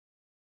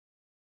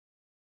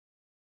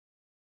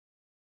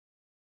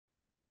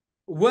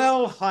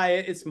Well, hi,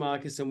 it's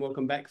Marcus, and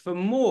welcome back for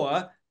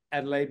more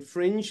Adelaide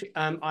Fringe.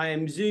 I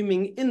am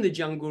zooming in the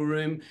jungle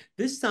room,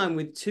 this time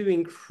with two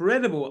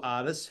incredible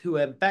artists who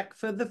are back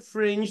for the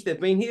Fringe. They've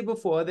been here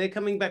before. They're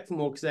coming back for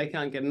more because they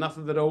can't get enough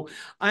of it all.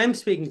 I am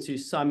speaking to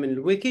Simon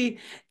Lewicki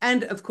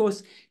and, of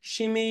course,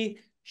 Shimmy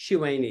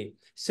Jiyane.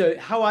 So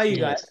how are you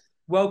guys? Yes.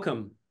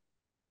 Welcome.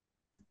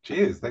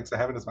 Cheers. Thanks for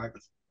having us,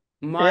 Marcus.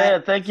 My Yeah,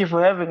 thank you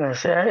for having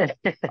us.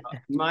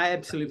 My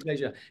absolute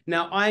pleasure.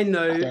 Now, I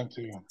know, Thank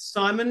you.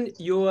 Simon,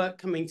 you're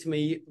coming to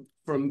me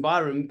from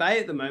Byron Bay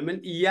at the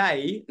moment.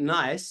 Yay,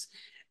 nice.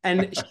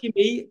 And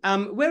Shimmy,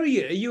 where are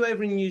you? Are you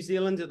over in New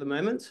Zealand at the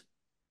moment?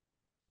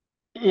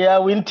 Yeah,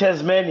 we're in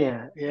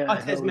Tasmania. Oh, Yeah, no, we're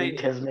in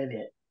Tasmania.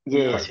 Tasmania. Nice.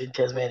 Yes, in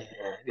Tasmania.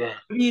 Yeah.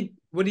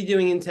 What are you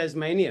doing in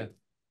Tasmania?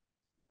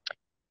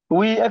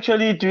 We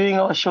actually doing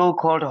a show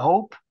called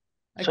Hope.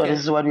 So Okay.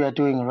 this is what we are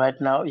doing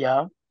right now.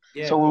 Yeah.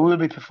 Yeah, So we cool. will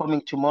be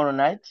performing tomorrow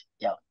night.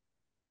 Yeah.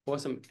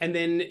 Awesome. And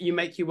then you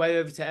make your way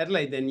over to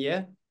Adelaide then,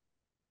 yeah?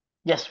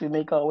 Yes, we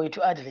make our way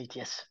to Adelaide.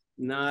 Yes.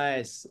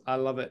 Nice. I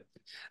love it.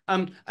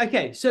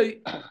 Okay, so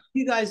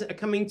you guys are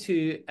coming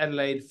to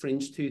Adelaide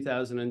Fringe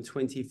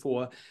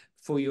 2024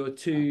 for your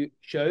two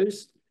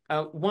shows.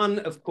 One,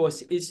 of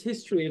course, is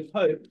History of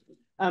Hope.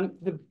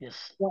 The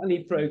Yes.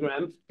 Gluttony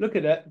program. Look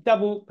at it,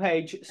 double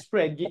page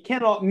spread. You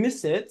cannot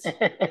miss it.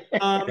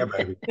 Yeah,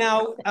 baby.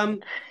 Now, That's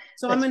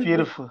Simon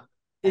beautiful.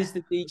 is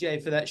the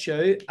DJ for that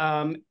show.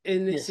 And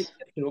it's Yes.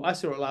 exceptional. I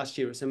saw it last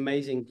year. It's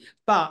amazing.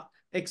 But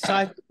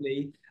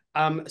excitedly,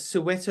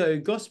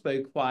 Soweto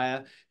Gospel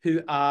Choir,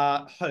 who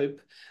are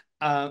Hope,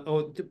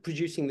 or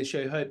producing the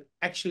show Hope,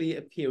 actually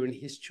appear in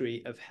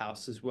History of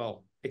House as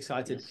well.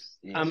 Excited. Yes.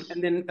 Yes.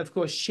 And then, of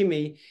course,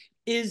 Shimmy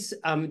is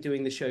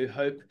doing the show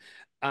Hope.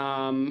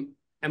 And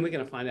we're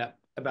going to find out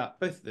about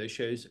both of those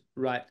shows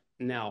right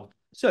now.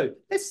 So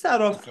let's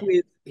start off Okay.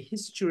 with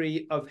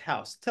History of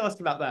House. Tell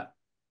us about that.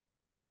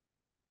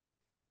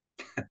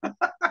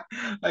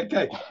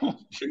 Okay.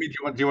 Shimmy, do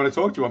you want to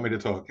talk? Do you want me to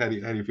talk? How do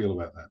you feel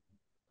about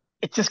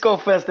that? Just go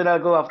first, and I'll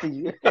go after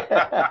you.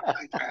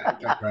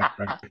 Okay, great.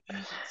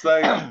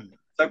 So,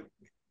 so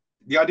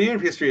the idea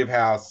of History of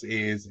House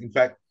is, in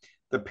fact,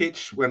 the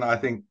pitch when I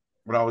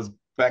was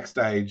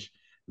backstage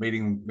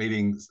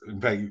in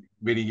fact,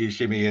 meeting you,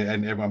 Shimmy,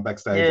 and everyone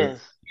backstage at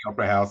Yes. the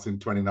Opera House in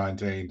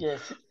 2019.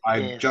 Yes. I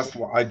Yes.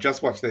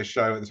 just watched their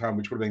show at the time,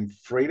 which would have been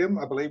Freedom,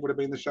 I believe, would have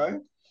been the show.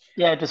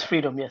 Yeah, it was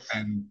Freedom. Yes.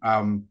 And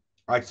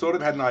I sort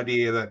of had an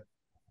idea that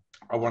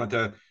I wanted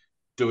to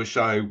do a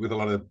show with a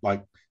lot of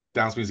like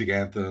dance music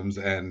anthems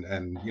and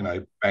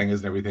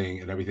bangers and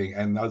everything.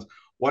 And I was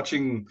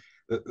watching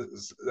the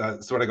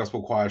Soweto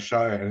Gospel Choir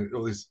show, and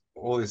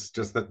all this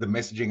just the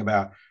messaging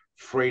about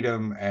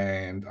freedom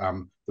and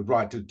the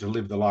right to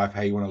live the life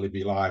how you want to live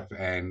your life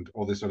and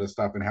all this sort of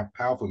stuff and how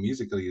powerful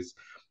music it is.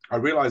 I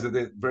realized that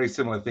they're very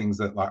similar things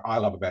that like I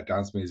love about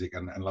dance music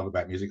and love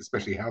about music,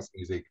 especially house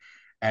music.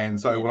 And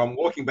so Yeah. when I'm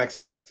walking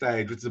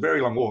backstage, which is a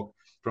very long walk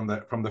from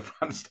the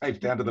front stage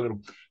down to the little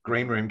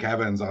green room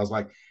cabins, I was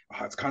like,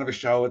 oh, it's kind of a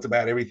show. It's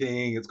about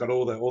everything. It's got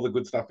all the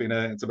good stuff in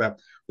it. It's about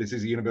this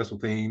is universal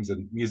themes,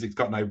 and music's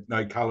got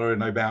no color and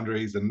no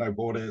boundaries and no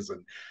borders.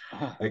 And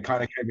it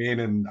kind of came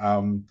in,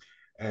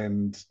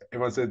 and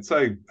everyone said,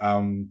 so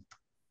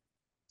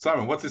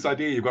Simon, what's this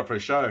idea you've got for a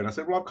show? And I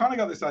said, well, I've kind of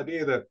got this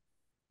idea that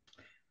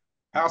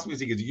house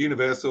music is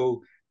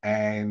universal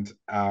and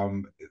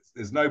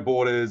there's no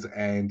borders,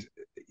 and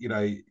you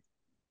know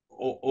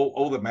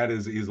all that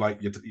matters is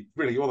like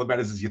really all that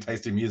matters is your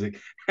taste in music.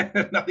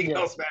 Nothing Yeah.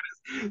 else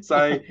matters.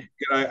 So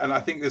and I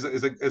think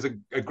there's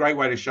a great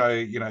way to show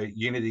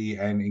unity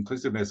and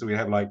inclusiveness. So we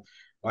have like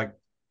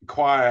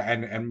choir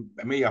and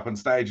me up on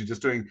stage and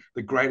just doing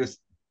the greatest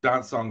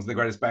dance songs, the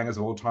greatest bangers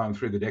of all time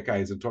through the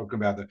decades, and talking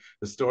about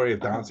the story of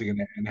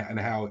dancing and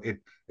how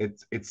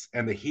it's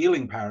and the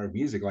healing power of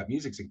music. Like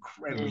music's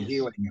incredibly Yes.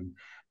 healing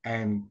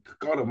and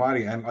God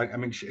Almighty. And I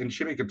mean, and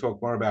Shimmy can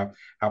talk more about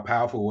how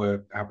powerful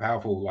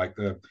like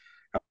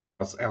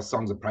our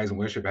songs of praise and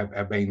worship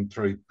have been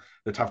through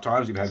the tough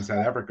times we've had in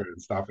South Africa and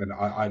stuff. And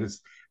I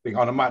just think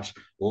on a much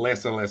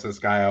lesser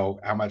scale,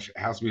 how much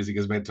house music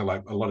has meant to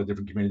like a lot of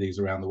different communities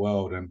around the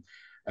world and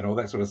all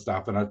that sort of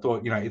stuff. And I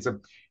thought,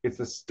 it's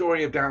the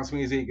story of dance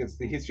music. It's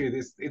the history of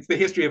this. It's the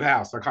history of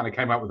house. I kind of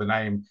came up with the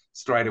name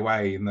straight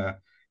away in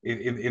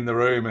the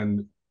room,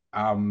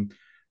 and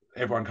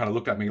everyone kind of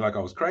looked at me like I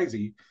was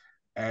crazy.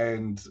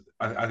 And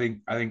I think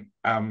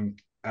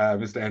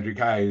Mr. Andrew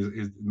Kay,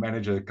 his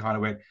manager, kind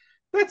of went,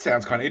 "That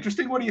sounds kind of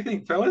interesting. What do you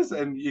think, fellas?"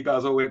 And you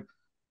guys all went,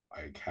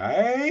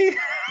 "Okay."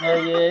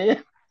 Yeah.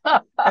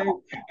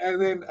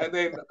 and, and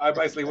then I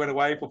basically went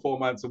away for 4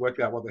 months and worked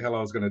out what the hell I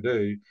was going to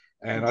do.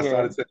 And I Yeah.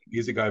 started sending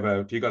music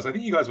over to you guys. I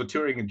think you guys were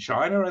touring in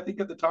China, I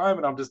think, at the time,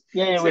 and I'm just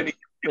Yeah. sending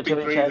With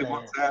MP3s in China.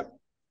 WhatsApp,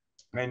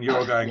 and you're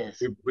all going,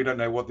 Yes. we don't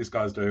know what this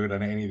guy's doing, we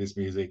don't know any of this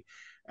music.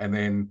 And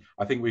then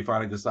I think we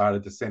finally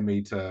decided to send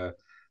me to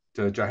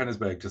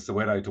Johannesburg, to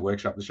Soweto, to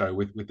workshop the show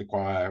with the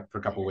choir for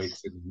a couple of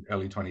Yes. weeks in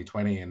early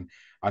 2020. And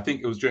I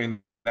think it was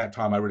during that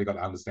time I really got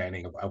an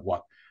understanding of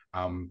what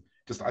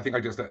I think I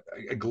just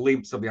a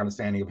glimpse of the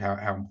understanding of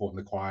how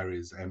important the choir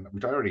is, and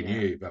which I already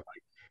knew, but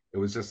like it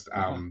was just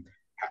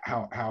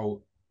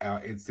how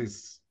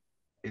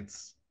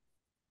it's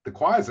the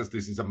choir is just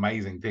this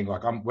amazing thing.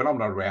 Like when I'm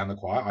not around the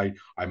choir,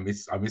 I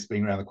miss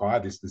being around the choir.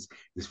 This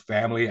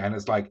family, and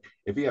it's like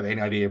if you have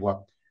any idea of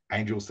what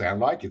angels sound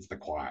like, it's the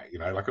choir. You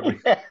know, like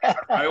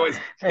I always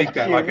think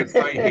that like it's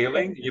so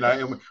healing. You know,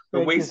 and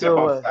when we step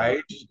off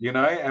stage, you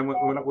know, and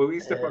when we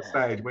step off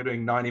stage, we're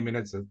doing 90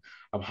 minutes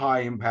of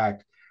high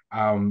impact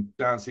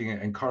dancing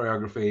and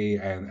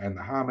choreography and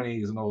the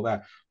harmonies and all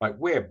that. Like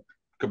we're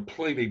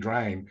completely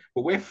drained,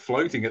 but we're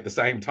floating at the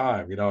same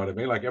time. You know what I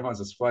mean? Like everyone's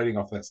just floating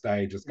off that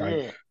stage, just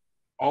going,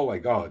 "Oh my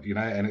god!" You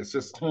know. And it's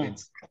just,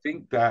 it's. I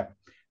think that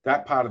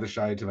part of the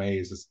show to me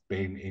has just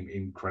been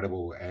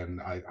incredible,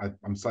 and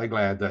I'm so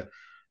glad that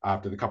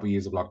after the couple of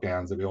years of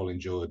lockdowns that we all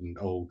endured and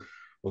all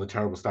the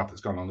terrible stuff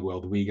that's gone on in the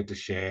world, we get to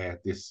share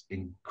this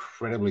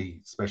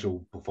incredibly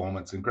special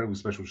performance, incredibly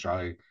special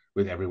show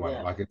with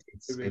everyone. Like it's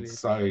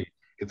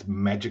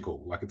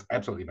magical. Like it's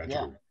absolutely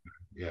magical.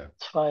 Yeah.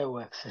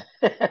 Fireworks.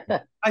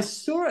 I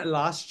saw it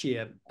last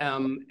year,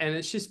 and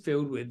it's just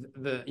filled with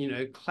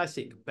the,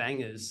 classic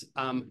bangers.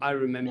 I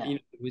remember,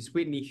 it was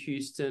Whitney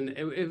Houston.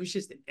 It was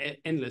just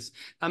endless.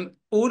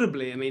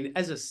 Audibly, I mean,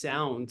 as a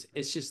sound,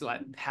 it's just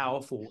like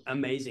powerful,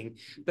 amazing.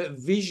 But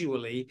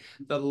visually,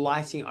 the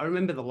lighting, I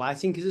remember the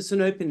lighting because it's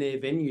an open air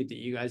venue that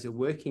you guys are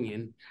working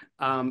in.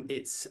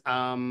 It's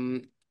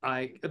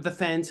the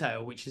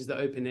Fantail, which is the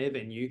open air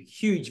venue,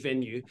 huge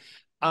venue.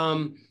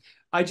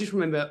 I just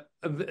remember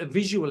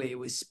visually it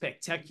was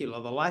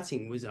spectacular. The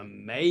lighting was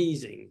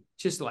amazing,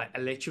 just like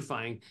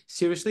electrifying.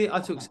 Seriously, I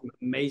took some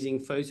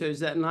amazing photos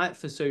that night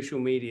for social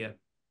media.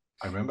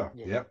 I remember.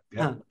 Yeah.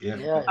 I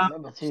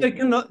remember too. So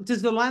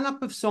does the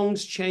lineup of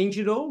songs change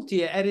at all? Do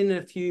you add in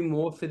a few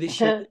more for this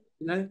show?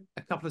 A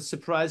couple of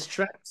surprise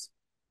tracks?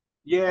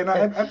 Yeah, no,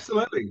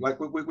 absolutely. Like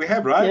we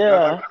have, right?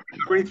 Yeah.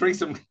 Three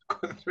threesome.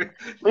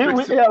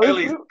 We've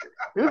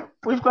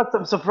got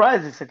some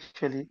surprises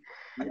actually.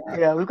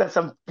 Yeah, we've got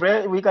some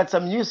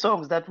new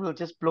songs that will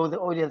just blow the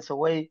audience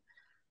away.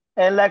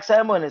 And like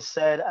Simon has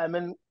said, I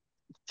mean,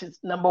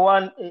 number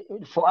one,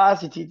 for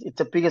us, it's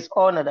the biggest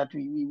honor that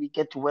we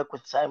get to work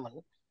with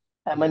Simon.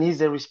 I mean, he's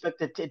a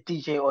respected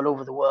DJ all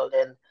over the world,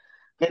 and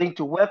getting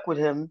to work with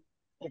him,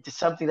 it is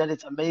something that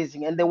is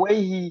amazing. And the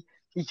way he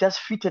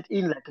just fitted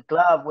in like a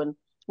glove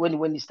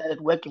when he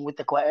started working with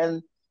the choir,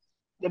 and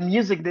the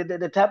music,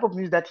 the type of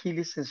music that he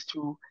listens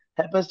to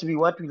happens to be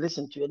what we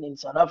listen to in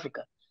South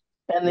Africa.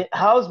 And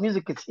house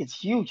music, it's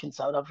huge in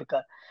South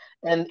Africa,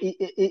 and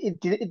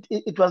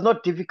it was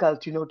not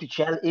difficult, to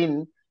gel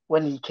in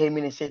when he came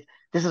in and said,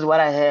 "This is what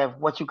I have.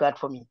 What you got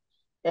for me?"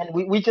 And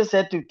we just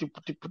had to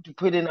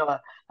put in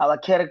our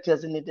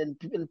characters in it and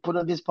put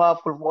on these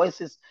powerful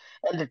voices,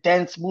 and the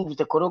dance moves,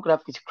 the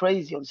choreography is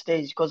crazy on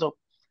stage because of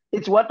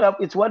it's what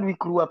we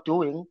grew up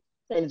doing,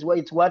 and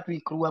it's what we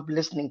grew up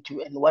listening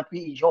to and what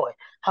we enjoy.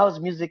 House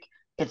music,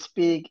 it's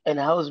big, and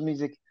house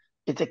music,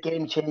 it's a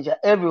game changer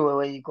everywhere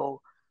where you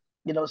go.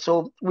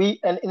 So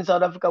and in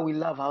South Africa we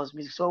love house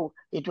music, so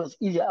it was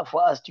easier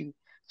for us to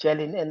gel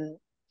in. And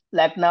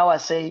like now I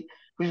say,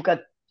 we've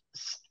got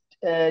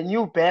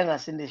new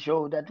bangers in the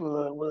show that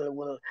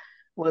will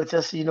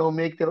just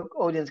make the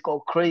audience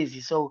go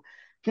crazy. So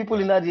people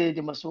in Adelaide,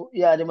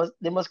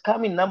 they must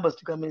come in numbers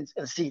to come in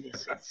and see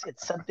this.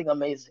 It's something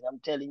amazing, I'm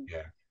telling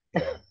you.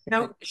 Yeah.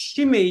 Now,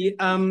 Shimmy,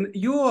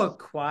 your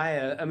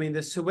choir, I mean the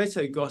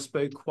Soweto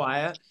Gospel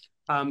Choir,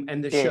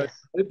 and the show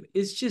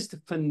is just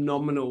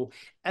phenomenal.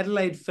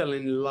 Adelaide fell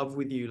in love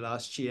with you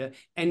last year,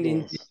 and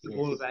indeed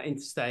all of our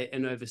interstate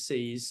and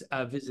overseas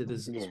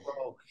visitors as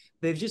well.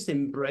 They've just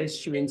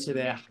embraced you into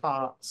their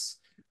hearts.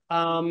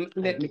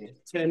 Let me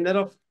turn that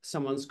off.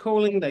 Someone's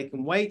calling. They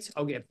can wait.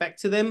 I'll get back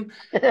to them.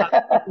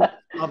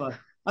 Mother,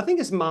 I think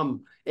it's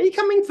Mum. Are you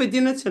coming for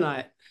dinner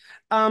tonight?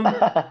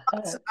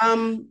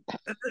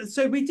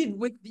 So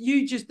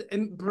you just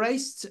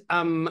embraced,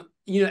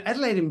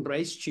 Adelaide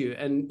embraced you,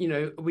 and,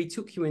 we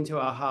took you into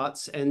our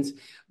hearts, and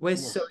we're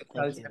so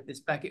excited to have this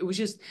back. It was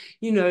just,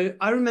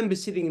 I remember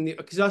sitting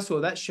because I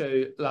saw that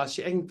show last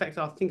year. In fact,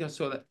 I think I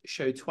saw that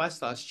show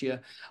twice last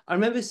year. I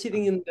remember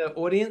sitting in the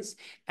audience,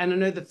 and I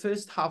know the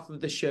first half of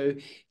the show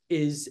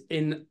is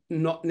in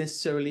not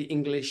necessarily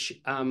English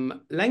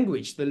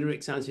language. The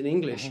lyrics aren't in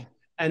English.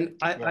 And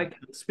I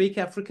can't speak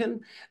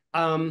African,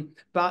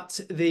 but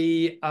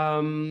the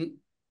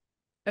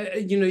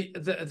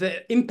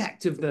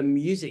impact of the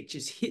music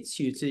just hits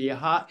you to your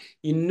heart.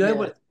 You know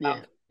what it's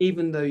about,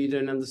 even though you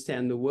don't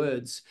understand the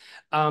words.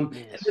 And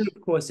then,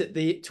 of course,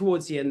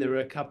 towards the end, there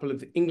are a couple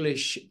of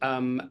English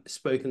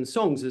spoken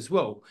songs as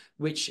well,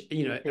 which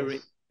are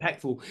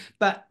impactful.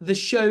 But the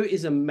show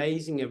is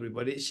amazing,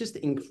 everybody. It's just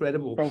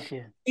incredible. Thank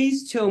you.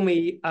 Please tell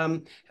me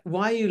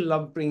why you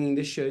love bringing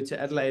this show to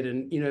Adelaide,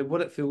 and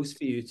what it feels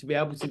for you to be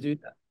able to do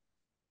that.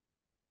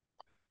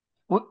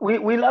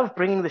 We love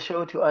bringing the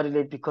show to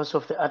Adelaide because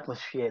of the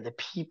atmosphere, the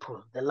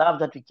people, the love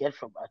that we get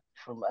from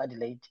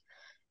Adelaide.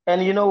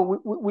 And we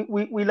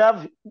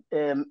love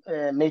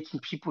making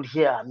people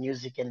hear our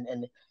music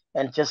and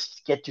and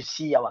just get to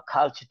see our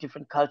culture,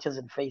 different cultures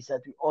and faiths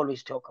that we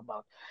always talk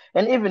about.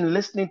 And even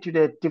listening to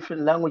the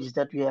different languages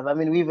that we have. I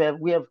mean, we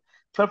have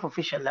 12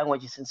 official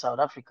languages in South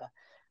Africa.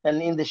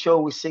 And in the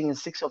show, we sing in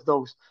 6 of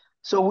those.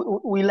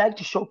 So we like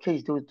to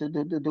showcase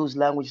those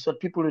languages so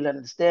people will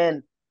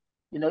understand,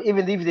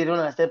 even if they don't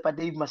understand, but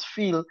they must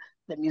feel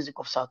the music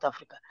of South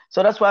Africa.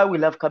 So that's why we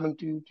love coming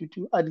to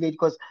Adelaide,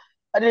 because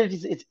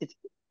Adelaide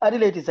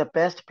Adelaide is the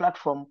best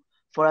platform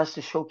for us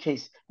to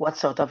showcase what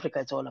South Africa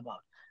is all about.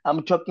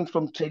 I'm talking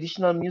from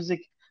traditional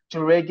music to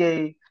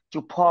reggae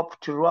to pop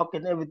to rock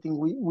and everything.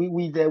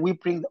 We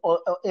bring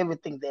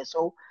everything there.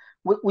 So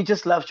we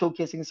just love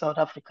showcasing South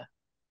Africa.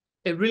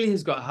 It really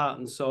has got heart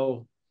and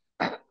soul.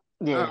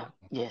 Yeah.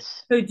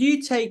 Yes. So do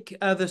you take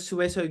the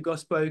Soweto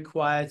Gospel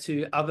Choir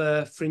to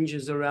other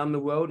fringes around the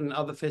world and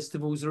other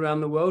festivals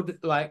around the world,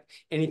 like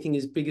anything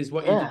as big as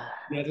what you did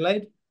in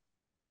Adelaide?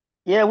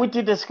 Yeah, we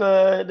did this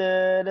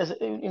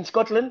in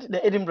Scotland,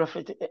 the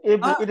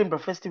Edinburgh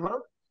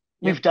Festival.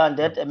 We've done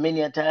that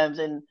many a times,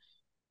 and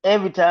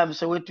every time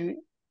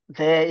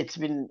there,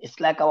 it's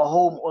like our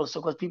home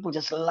also, because people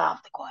just love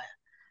the choir,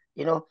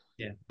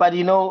 Yeah. But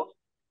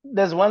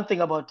there's one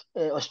thing about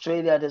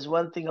Australia. There's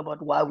one thing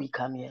about why we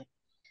come here.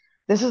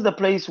 This is the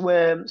place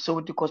where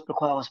Soweto Gospel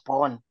Choir was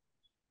born.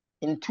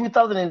 In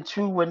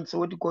 2002, when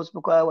Soweto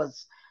Gospel Choir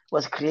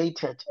was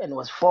created and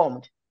was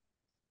formed,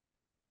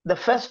 the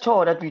first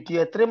tour that we did,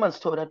 a 3-month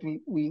tour that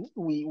we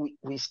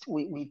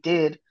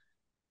did,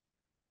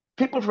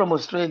 people from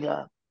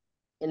Australia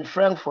in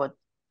Frankfurt,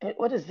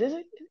 what is this?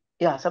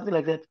 Yeah, something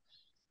like that.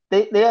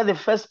 They are the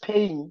first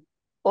paying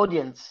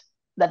audience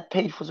that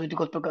paid for Soweto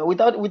Gospel Choir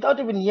without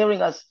even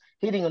hearing us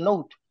hitting a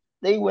note.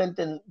 They went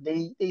and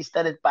they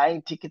started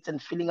buying tickets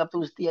and filling up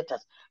those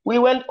theaters. We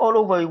went all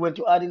over. We went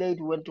to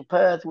Adelaide, we went to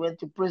Perth, we went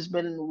to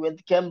Brisbane, we went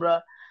to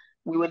Canberra,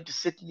 we went to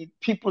Sydney.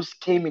 People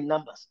came in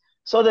numbers.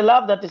 So the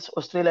love that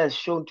Australia has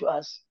shown to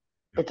us,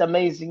 it's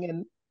amazing.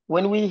 And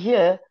when we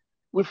hear,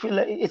 we feel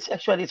like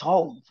it's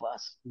home for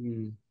us.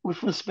 We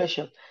feel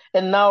special.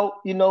 And now,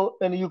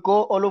 when you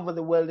go all over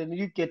the world and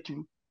you get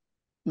to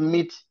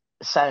meet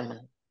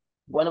Simon,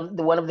 one of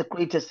the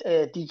greatest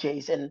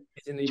DJs, and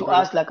to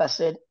us, like I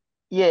said,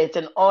 yeah, it's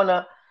an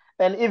honor.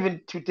 And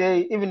even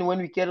today, even when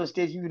we get on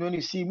stage, even when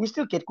you see him, we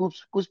still get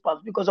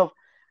goosebumps because of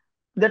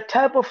the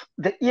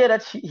ear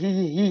that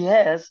he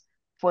has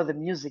for the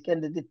music,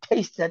 and the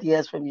taste that he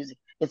has for music.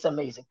 It's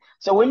amazing.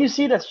 So when you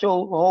see that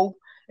show, Hope,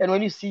 and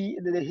when you see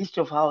the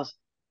history of house,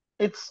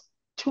 it's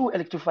 2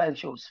 electrifying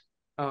shows.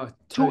 Oh,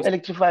 totally. 2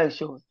 electrifying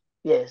shows.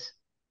 Yes.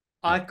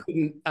 I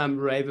couldn't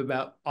rave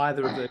about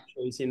either of those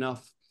shows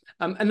enough.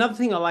 Another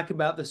thing I like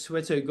about the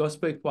Soweto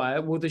Gospel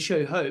Choir, well, the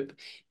show Hope,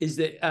 is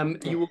that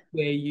you will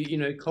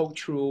wear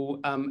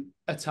cultural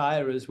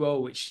attire as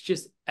well, which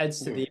just adds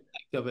to the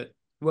impact of it.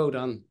 Well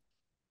done.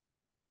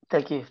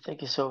 Thank you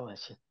so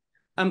much.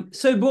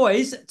 So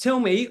boys, tell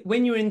me,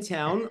 when you're in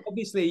town,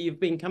 obviously you've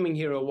been coming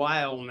here a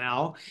while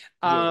now.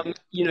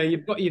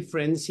 You've got your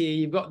friends here,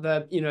 you've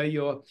got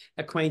your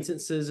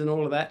acquaintances and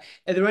all of that.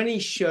 Are there any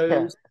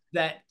shows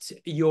that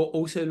you're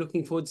also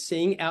looking forward to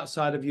seeing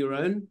outside of your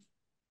own?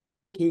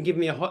 Can you give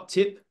me a hot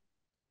tip?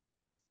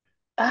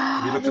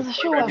 Have you looked at the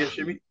program yet,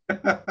 Shimmy?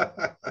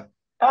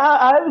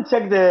 I haven't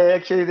checked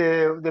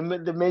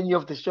the menu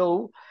of the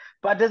show,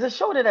 but there's a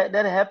show that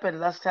happened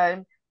last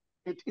time.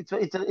 It's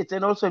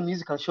also a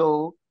musical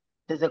show.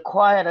 There's a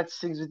choir that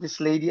sings with this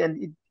lady,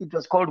 and it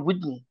was called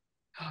Whitney.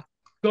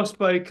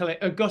 Gospel choir.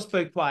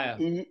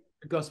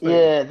 Gospel.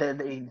 Yeah,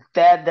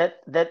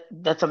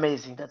 that's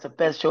amazing. That's the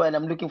best show, and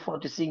I'm looking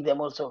forward to seeing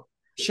them also.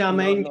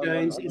 Charmaine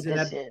Jones is an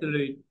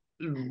absolute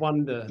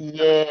wonder.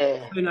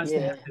 Yeah, so nice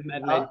to have them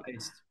Adelaide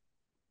based.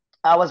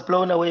 I was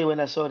blown away when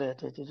I saw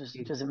that.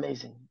 It was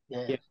amazing.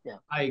 Yeah.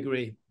 I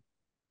agree.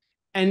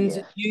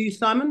 And you,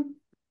 Simon?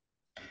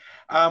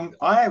 I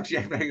actually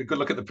haven't had a good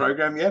look at the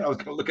program yet. I was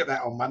going to look at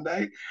that on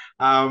Monday.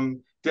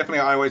 Definitely,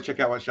 I always check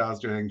out what Shah's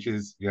doing.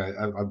 She's,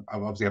 I'm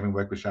obviously having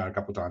worked with Shah a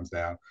couple of times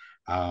now.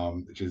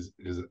 Which is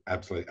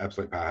absolute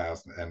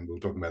powerhouse, and we were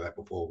talking about that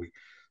before we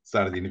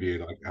started the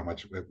interview, like how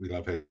much we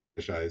love her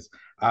shows.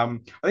 I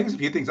think there's a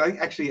few things. I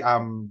actually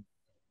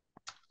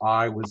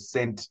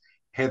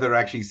Heather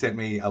actually sent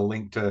me a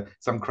link to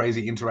some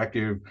crazy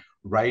interactive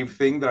rave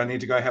thing that I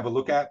need to go have a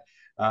look at.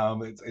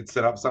 It's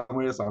set up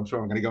somewhere, so I'm sure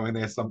I'm going to go in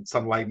there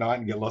some late night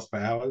and get lost for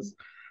hours.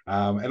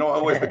 And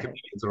always the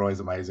comedians are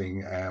always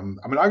amazing. I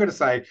mean, I got to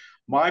say,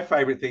 my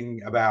favorite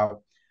thing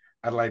about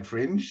Adelaide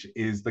Fringe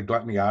is the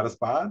Gluttony Artist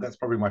Bar. That's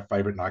probably my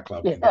favorite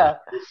nightclub. Yeah.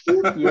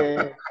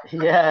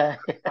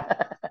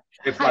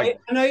 It's like,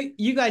 I know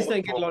you guys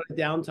don't get a lot of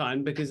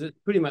downtime because it's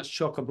pretty much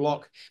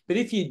chock-a-block. But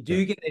if you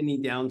do get any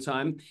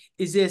downtime,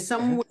 is there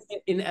somewhere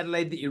in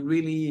Adelaide that you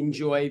really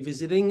enjoy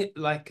visiting,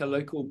 like a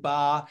local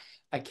bar,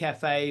 a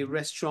cafe,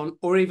 restaurant,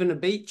 or even a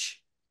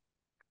beach?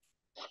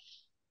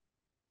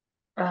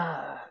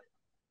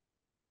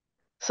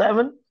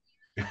 Simon?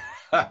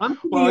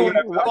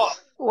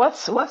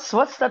 What's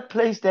that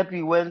place that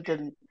we went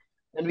and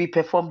we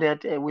performed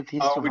at with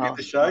History? We did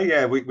the show.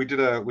 Yeah, we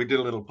did a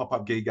little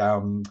pop-up gig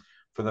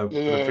for the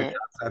Yeah. Fringe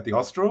at the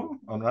Austral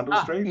on Rundle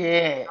Street.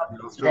 Yeah,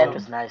 that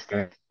was nice.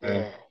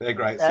 Yeah, they're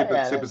great.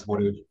 Super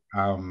supportive.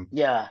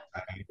 Yeah.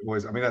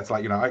 Always, I mean, that's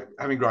like, you know,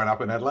 having grown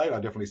up in Adelaide, I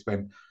definitely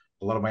spent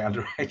a lot of my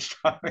underage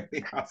time in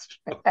the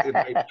Austral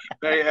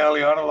very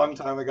early on, a long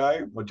time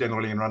ago, or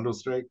generally in Rundle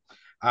Street.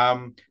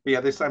 But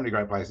yeah, there's so many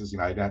great places, you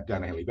know,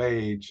 down at Hilly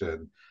Beach,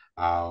 and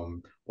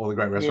all the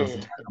great restaurants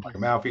in town, like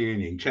Amalfi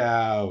and Ying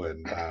Chow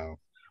and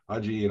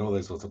Aji and all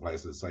those sorts of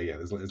places. So yeah,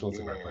 there's lots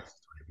of great places.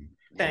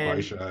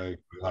 Shibosho,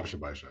 we love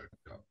Shibosho.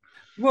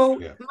 Well,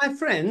 my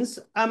friends,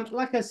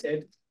 like I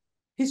said,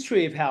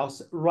 history of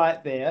house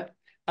right there.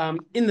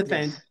 In the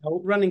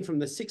Fantail, running from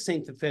the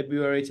 16th of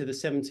February to the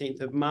 17th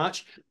of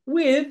March,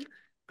 with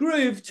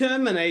Groove,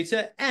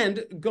 Terminator,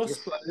 and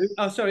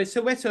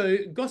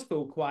Soweto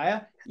Gospel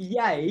Choir.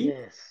 Yay!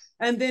 Yes.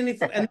 And then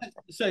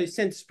so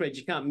center spread,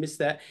 you can't miss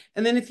that.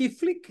 And then if you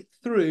flick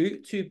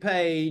through to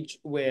page,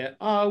 where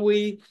are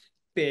we?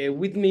 Bear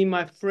with me,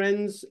 my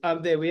friends.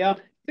 There we are.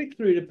 Click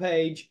through to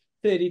page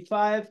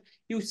 35.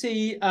 You'll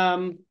see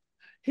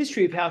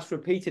history of house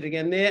repeated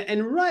again there,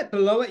 and right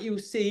below it you'll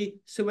see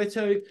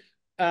Soweto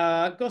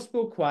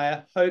Gospel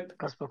Choir, Hope.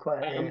 Gospel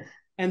Choir, yes.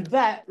 And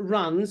that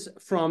runs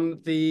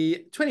from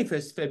the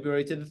 21st of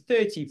February to the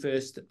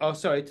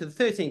 31st, to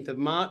the 13th of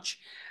March.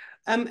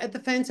 At the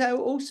Fantail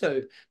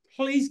also.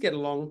 Please get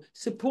along,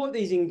 support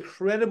these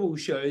incredible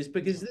shows,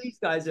 because these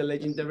guys are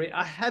legendary.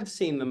 I have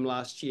seen them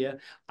last year.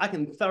 I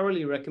can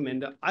thoroughly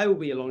recommend it. I will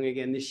be along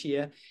again this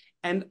year.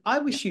 And I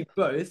wish you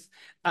both,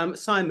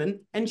 Simon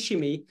and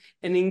Shimmy,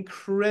 an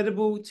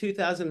incredible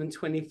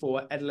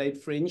 2024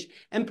 Adelaide Fringe.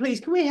 And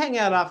please, can we hang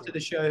out after the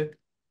show?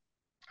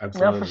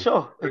 Absolutely. Yeah, for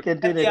sure. We can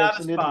do that.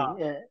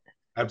 Absolutely. Yeah.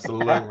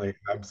 Absolutely.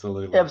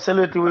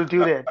 Absolutely. We'll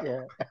do that.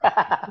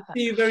 Yeah.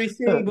 See you very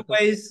soon,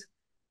 boys.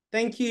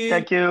 Thank you.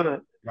 Thank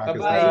you.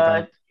 Markus,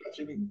 Bye.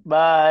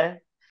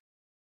 Bye.